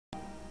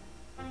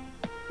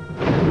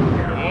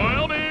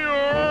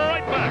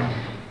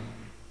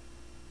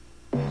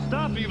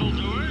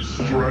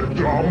threat,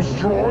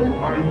 Armstrong.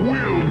 I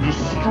will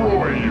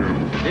destroy you.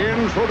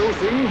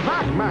 Introducing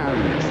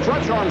Vac-Man,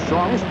 Stretch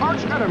Armstrong's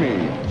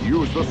arch-enemy.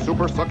 Use the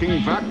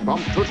super-sucking Vac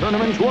Bump to turn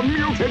him into a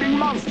mutating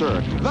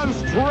monster, then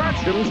stretch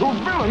him to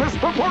villainous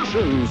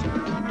proportions.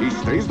 He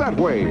stays that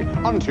way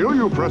until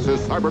you press his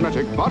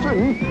cybernetic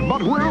button.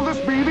 But will this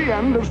be the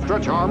end of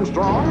Stretch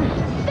Armstrong?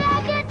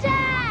 Back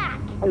attack!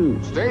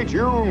 Stay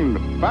tuned.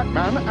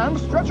 Vac-Man and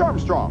Stretch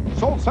Armstrong,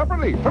 sold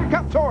separately from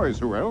Cat Toys,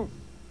 who will.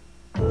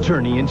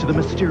 Journey into the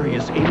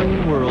mysterious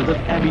alien world of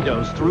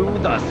Abydos through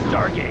the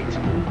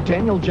Stargate.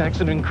 Daniel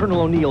Jackson and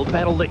Colonel O'Neill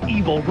battle the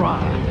evil Ra,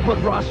 but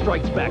Ra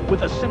strikes back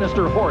with a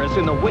sinister Horus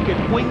in the wicked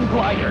wing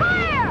glider.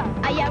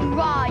 Fire! I am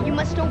Ra, you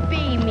must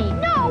obey me.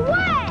 No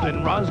way!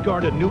 Then Ra's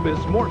guard Anubis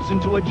morphs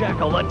into a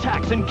jackal,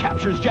 attacks and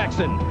captures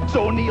Jackson.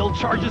 So O'Neill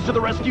charges to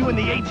the rescue in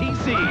the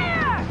ATC.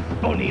 Fire!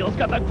 O'Neill's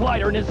got the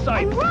glider in his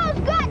sights. And Ra's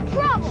got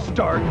trouble!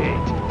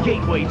 Stargate,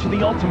 gateway to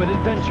the ultimate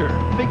adventure.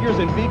 Figures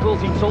and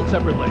vehicles each sold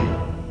separately.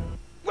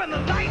 When the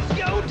lights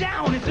go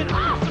down, it's an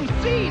awesome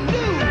scene. New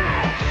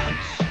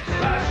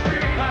flash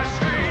screen,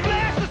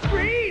 flash the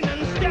screen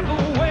and step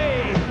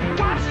away.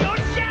 Watch your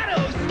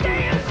shadows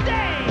stay and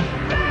stay.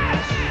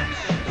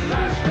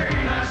 Flash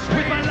screen.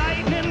 With my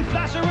lightning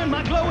flasher and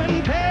my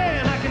glowing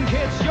pen, I can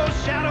catch your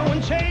shadow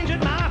and change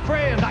it, my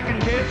friend. I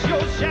can catch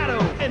your shadow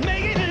and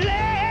make it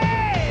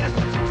last.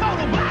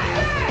 Total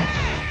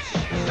blast.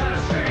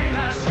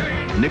 Flash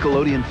screen.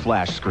 Nickelodeon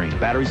flash screen.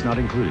 Batteries not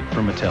included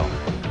from Mattel.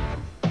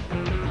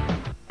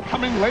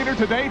 Coming later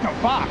today to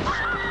Fox.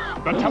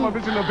 The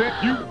television event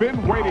you've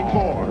been waiting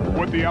for,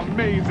 with the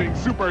amazing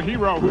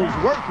superhero who's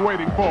worth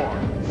waiting for,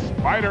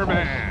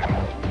 Spider-Man.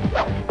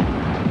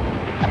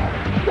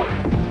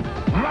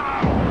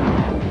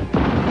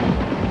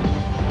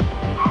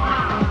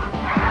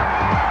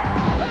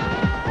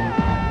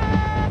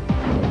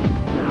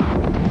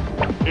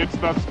 It's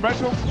the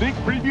special sneak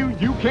preview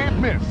you can't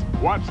miss.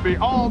 Watch the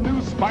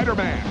all-new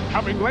Spider-Man,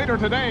 coming later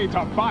today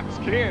to Fox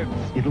Kids.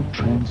 It'll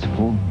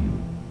transform you.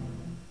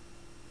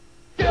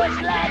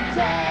 Just like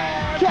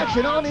Taz! Catch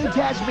an all-new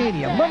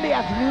Taz-Mania Monday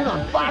afternoon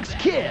on Fox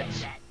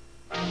Kids.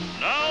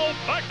 Now,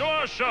 back to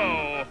our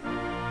show.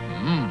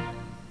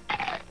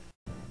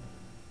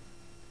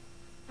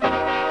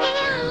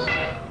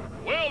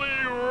 We'll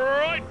be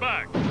right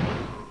back.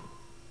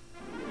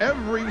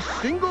 Every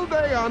single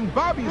day on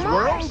Bobby's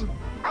World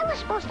I was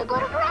supposed to go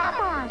to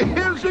Grandma's.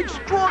 is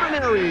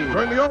extraordinary.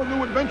 Join the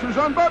all-new adventures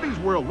on Bobby's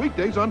World,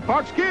 weekdays on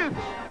Fox Kids.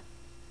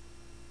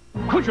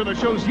 Which are the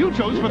shows you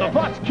chose for the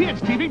Fox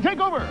Kids TV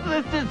Takeover?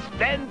 The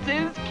suspense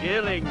is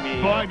killing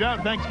me. Find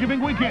out Thanksgiving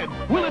weekend.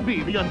 Will it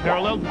be the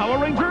unparalleled Power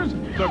Rangers,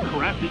 the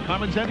crafty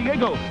Carmen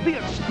Sandiego, the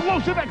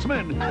explosive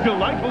X-Men,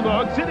 delightful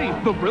Dog City,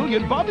 the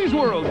brilliant Bobby's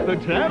World, the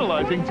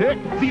tantalizing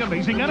Tick, the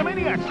amazing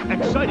Animaniacs,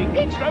 exciting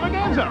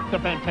Extravaganza, the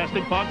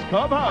fantastic Fox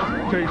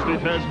Clubhouse, tasty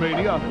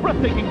Taz-Mania,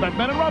 breathtaking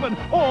Batman and Robin,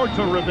 or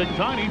terrific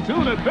Tiny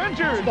Toon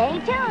Adventures. Stay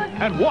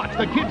tuned. And watch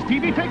the Kids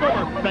TV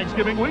Takeover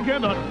Thanksgiving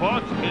weekend on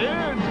Fox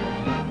Kids.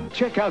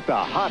 Check out the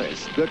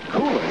hottest, the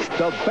coolest,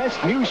 the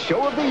best new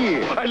show of the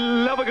year. I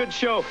love a good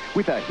show.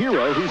 With a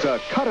hero who's a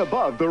cut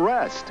above the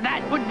rest.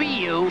 That would be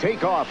you.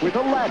 Take off with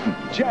Aladdin,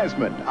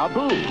 Jasmine,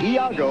 Abu,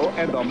 Iago,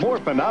 and the more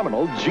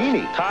phenomenal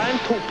Genie. Time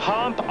to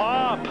pump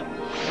up.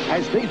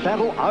 As they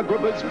battle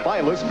Agrabah's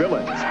vilest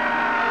villains.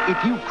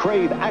 If you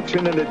crave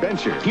action and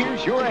adventure,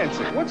 here's your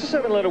answer. What's a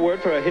 7-letter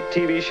word for a hit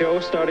TV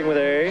show starting with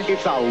A?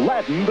 It's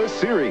Aladdin the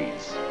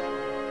series.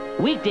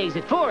 Weekdays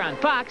at 4 on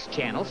Fox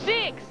Channel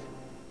 6.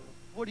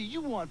 What do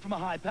you want from a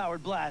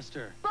high-powered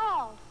blaster?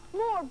 Balls.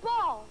 More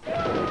balls.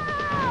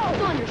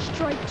 Thunder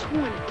Strike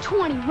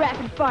 20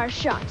 rapid-fire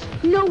shots.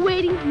 No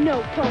waiting,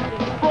 no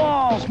pumping.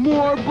 Balls,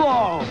 more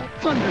balls.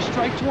 Thunder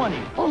Strike 20,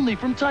 only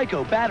from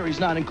Tyco.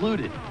 Batteries not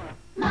included.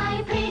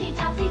 My pretty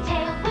Topsy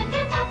Tail with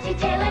your Topsy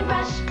Tail and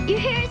brush. Your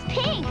hair is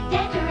pink.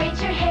 Decorate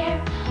your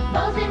hair.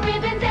 Bows and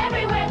ribbons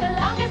everywhere. The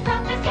longest,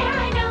 softest hair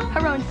I know.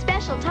 Her own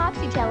special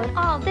Topsy Tail and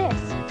all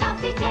this.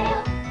 Topsy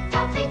Tail,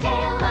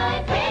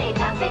 my pretty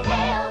Topsy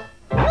Tail.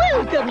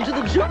 Welcome to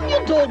the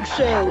Junior Dog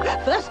Show.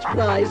 First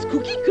prize,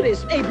 Cookie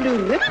Crisp, a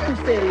blue ribbon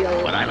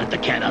cereal. When I let the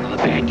cat out of the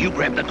bag, you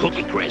grab the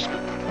Cookie Crisp.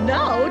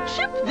 Now,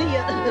 Chip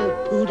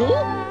the, poodle.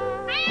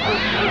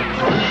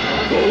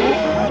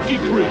 Cookie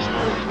Crisp.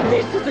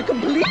 This is a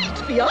complete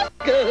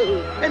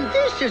fiasco. And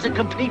this is a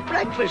complete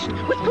breakfast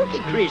with Cookie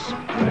Crisp.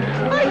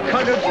 I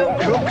cornered you,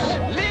 crooks.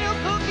 Little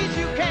cookies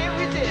you can't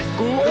resist.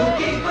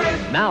 Cookie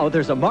Crisp. Now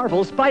there's a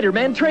Marvel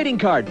Spider-Man trading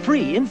card,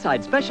 free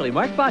inside specially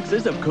marked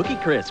boxes of Cookie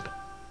Crisp.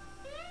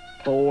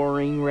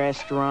 Boring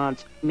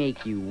restaurants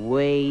make you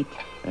wait.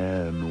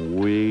 And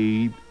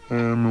wait,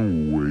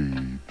 and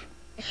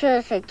wait. Show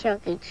us a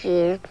Chuck E.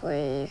 Cheese,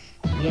 please.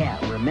 Yeah,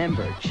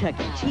 remember, Chuck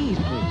E. Cheese,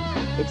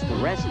 please. It's the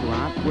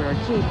restaurant where a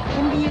kid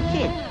can be a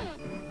kid.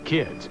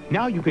 Kids,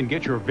 now you can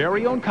get your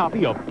very own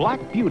copy of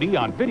Black Beauty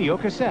on video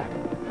cassette.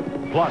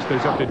 Plus,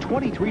 there's up to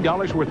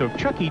 $23 worth of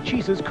Chuck E.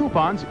 Cheese's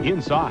coupons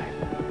inside.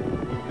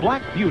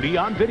 Black Beauty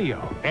on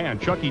video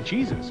and Chuck E.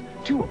 Cheese's,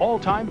 two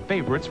all-time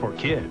favorites for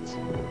kids.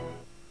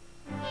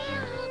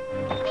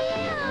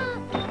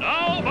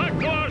 Now back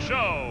to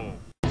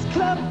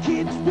Club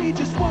Kids, we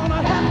just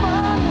wanna have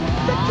fun.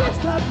 The Kids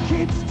Club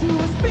Kids to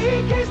a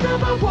speak is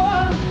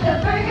 #1. The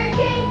Burger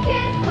King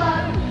Kids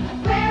Club,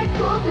 where it's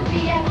cool to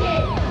be a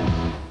kid.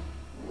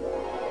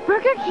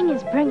 Burger King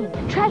is bringing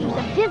the treasures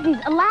of Disney's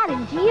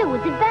Aladdin to you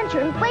with Adventure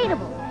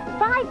Inflatables.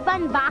 5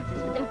 fun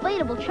boxes with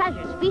inflatable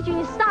treasures featuring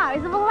the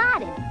stars of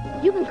Aladdin.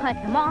 You can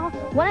collect them all,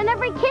 one in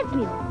every kids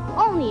meal,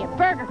 only at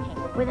Burger King,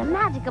 where the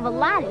magic of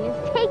Aladdin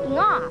is taking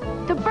off.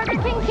 The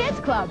Burger King Kids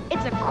Club.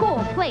 It's a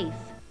cool place.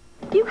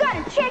 You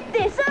gotta check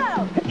this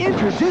out.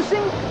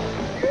 Introducing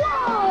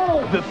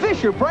Whoa! the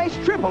Fisher-Price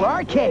Triple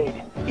Arcade.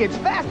 It's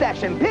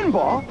fast-action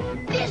pinball.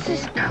 This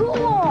is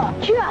cool.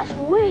 Just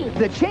wait.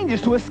 That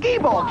changes to a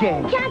skee-ball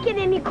game. Can't get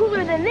any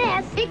cooler than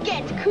this. It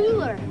gets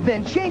cooler.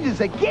 Then changes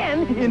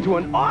again into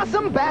an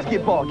awesome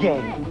basketball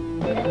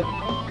game.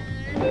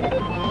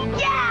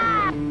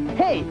 Yeah!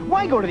 Hey,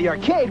 why go to the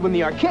arcade when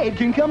the arcade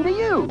can come to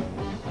you?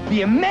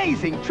 The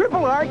amazing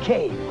Triple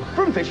Arcade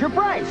from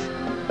Fisher-Price.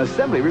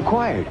 Assembly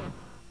required.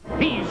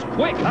 He's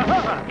quick.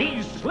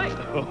 He's slick.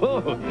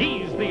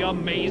 He's the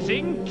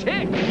amazing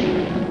Tick.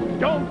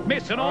 Don't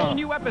miss an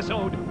all-new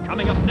episode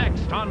coming up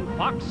next on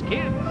Fox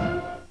Kids.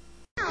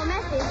 Now,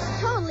 message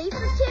totally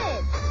for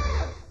kids.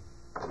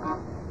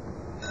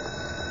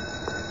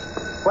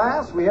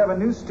 Class, we have a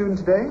new student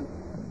today.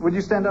 Would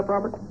you stand up,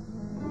 Robert?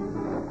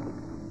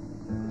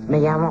 Me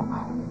llamo.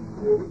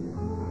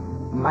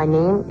 My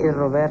name is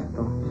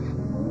Roberto.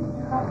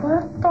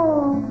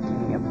 Roberto. Give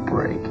me a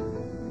break.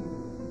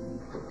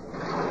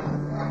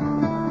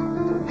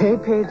 Hey,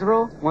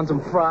 Pedro. Want some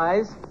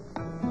fries?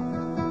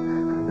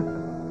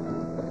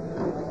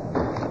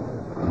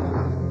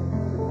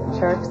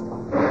 Sharks.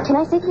 Can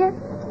I sit here?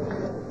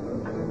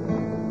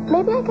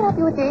 Maybe I can help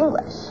you with your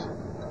English.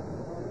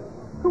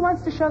 Who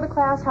wants to show the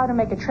class how to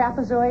make a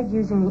trapezoid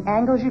using the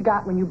angles you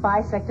got when you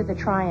bisected the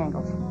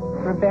triangles?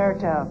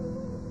 Roberto.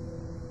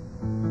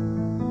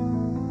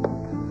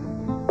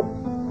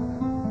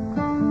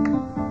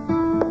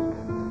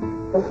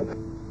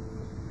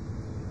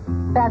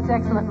 That's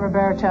excellent,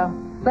 Roberto.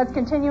 Let's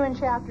continue in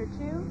chapter 2.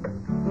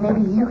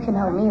 Maybe you can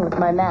help me with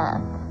my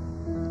math.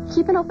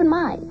 Keep an open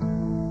mind.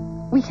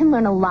 We can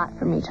learn a lot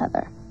from each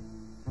other.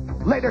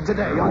 Later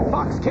today on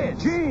Fox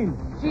Kids. Jean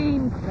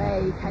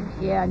Grey can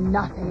hear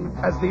nothing.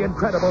 As the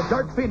incredible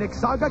Dark Phoenix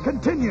saga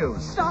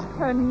continues. Stop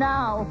her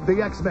now.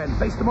 The X-Men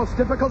face the most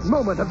difficult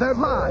moment of their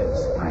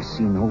lives. I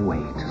see no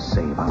way to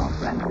save our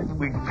friend.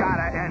 We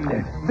gotta end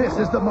it. This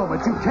is the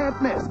moment you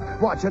can't miss.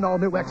 Watch an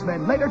all-new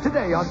X-Men later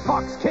today on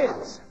Fox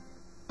Kids.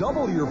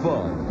 Double your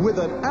fun with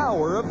an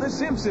hour of The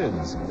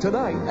Simpsons.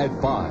 Tonight at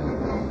 5.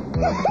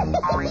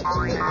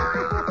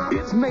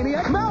 It's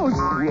Maniac Mouse.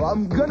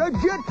 I'm gonna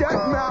get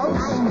that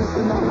mouse. I'm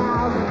in the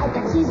house. I've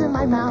got cheese in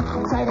my mouth.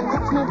 Try to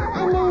catch me.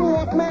 I'm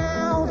Maniac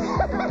Mouse.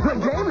 The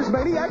game is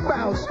Maniac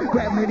Mouse.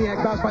 Grab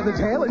Maniac Mouse by the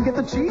tail and get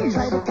the cheese.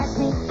 Try to catch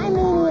me. I'm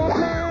Maniac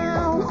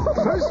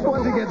Mouse. First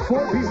one to get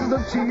 4 pieces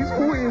of cheese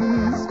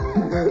wins.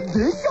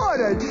 They got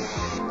it.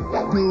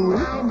 Do it.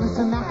 I'm loose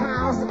in the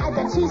house. I've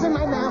got cheese in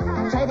my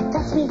mouth. Try to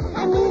catch me.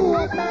 I'm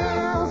Maniac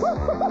Mouse.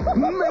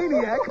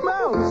 Maniac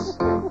Mouse.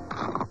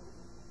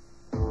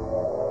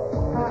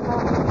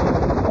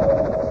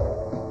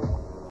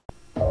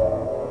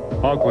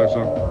 I'll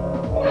listen.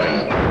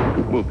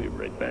 We'll be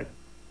right back.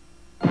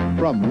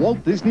 From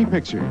Walt Disney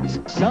Pictures,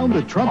 sound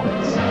the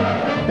trumpets,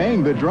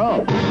 bang the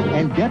drum,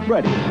 and get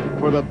ready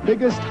for the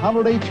biggest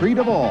holiday treat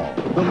of all.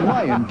 The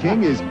Lion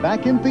King is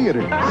back in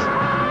theaters.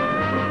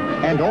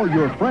 And all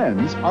your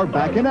friends are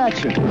back in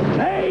action.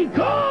 They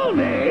call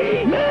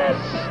me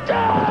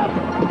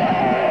Mr.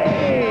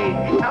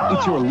 Pig.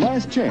 It's your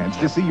last chance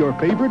to see your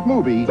favorite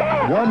movie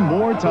one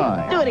more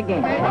time. Do it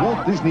again.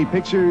 Walt Disney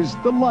Pictures'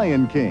 The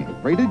Lion King,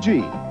 rated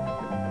G.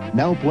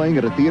 Now playing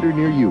at a theater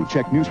near you.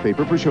 Check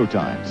newspaper for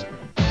showtimes.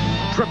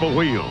 Triple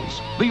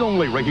Wheels, the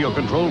only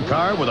radio-controlled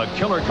car with a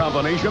killer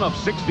combination of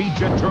 6-speed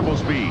jet turbo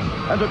speed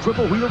and a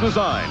triple wheel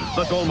design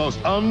that's almost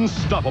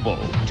unstoppable.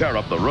 Tear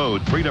up the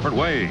road 3 different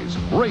ways.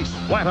 Race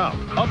flat out,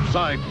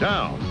 upside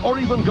down, or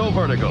even go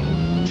vertical.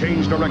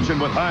 Change direction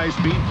with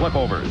high-speed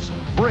flipovers.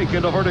 Brake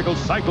into vertical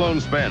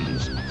cyclone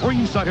spins.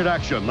 3-sided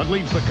action that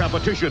leaves the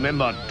competition in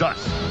the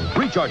dust.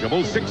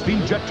 Rechargeable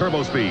 6-speed jet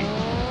turbo speed.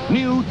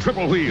 New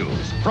Triple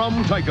Wheels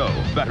from Tyco.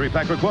 Battery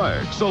pack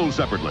required. Sold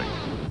separately.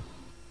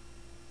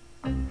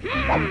 Oh,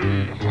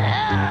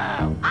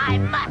 I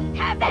must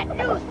have that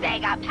new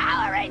Sega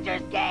Power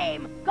Rangers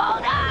game.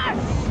 Goldar,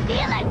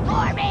 steal it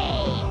for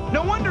me.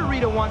 No wonder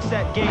Rita wants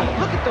that game.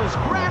 Look at those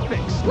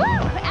graphics. Woo,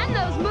 and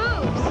those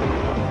moves.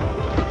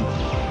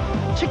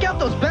 Check out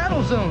those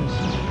battle zones.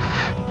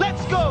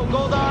 Let's go,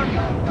 Goldar.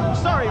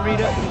 Sorry,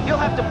 Rita. You'll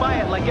have to buy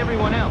it like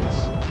everyone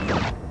else.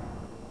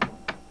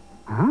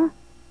 Huh?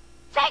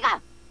 Sega.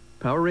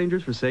 Power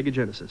Rangers for Sega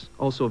Genesis.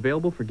 Also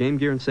available for Game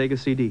Gear and Sega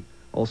CD.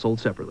 All sold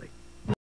separately.